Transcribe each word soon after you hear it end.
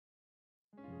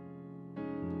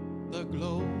The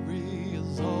glory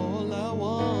is all I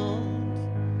want.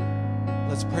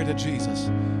 Let's pray to Jesus.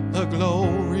 The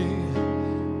glory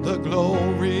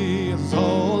is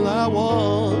all I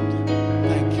want.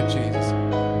 Thank you, Jesus.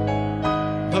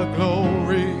 The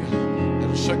glory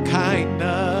and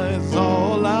Shekinah is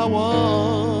all I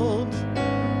want.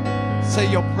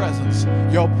 Say your presence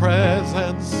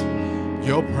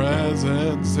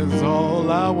is all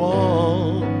I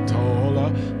want. All I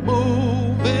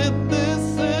move in this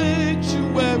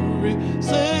sanctuary,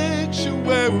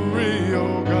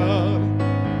 oh God.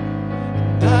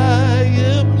 And I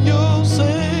am your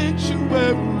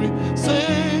sanctuary,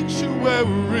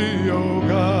 oh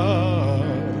God.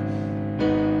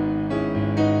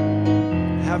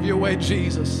 Have your way,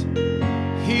 Jesus.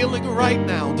 Healing right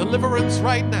now, deliverance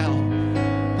right now.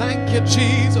 Thank you,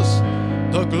 Jesus.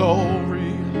 The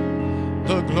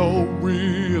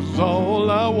glory is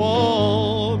all I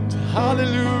want.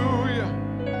 Hallelujah.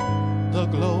 The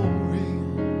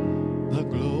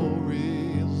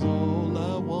glory is all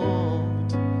I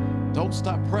want. Don't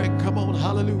stop praying. Come on,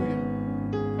 hallelujah.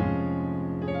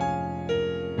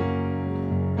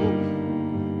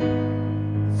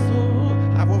 So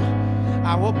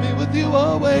I will be with you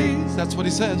always. That's what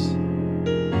he says.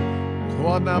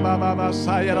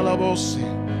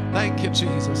 Thank you,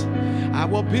 Jesus. I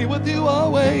will be with you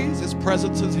always. His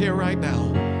presence is here right now.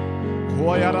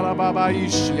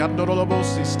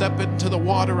 Step into the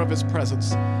water of his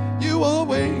presence. You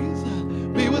always,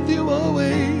 be with you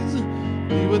always,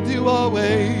 be with you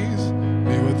always,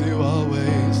 be with you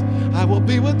always. I will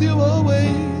be with you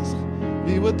always,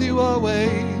 be with you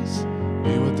always,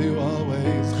 be with you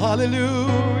always.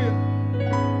 Hallelujah.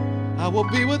 I will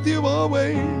be with you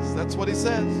always. That's what he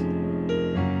says.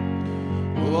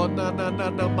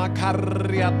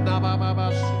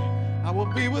 I will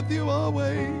be with you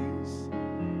always.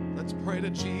 Let's pray to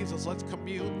Jesus. Let's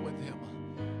commune with him.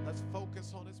 Let's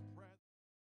focus on his presence.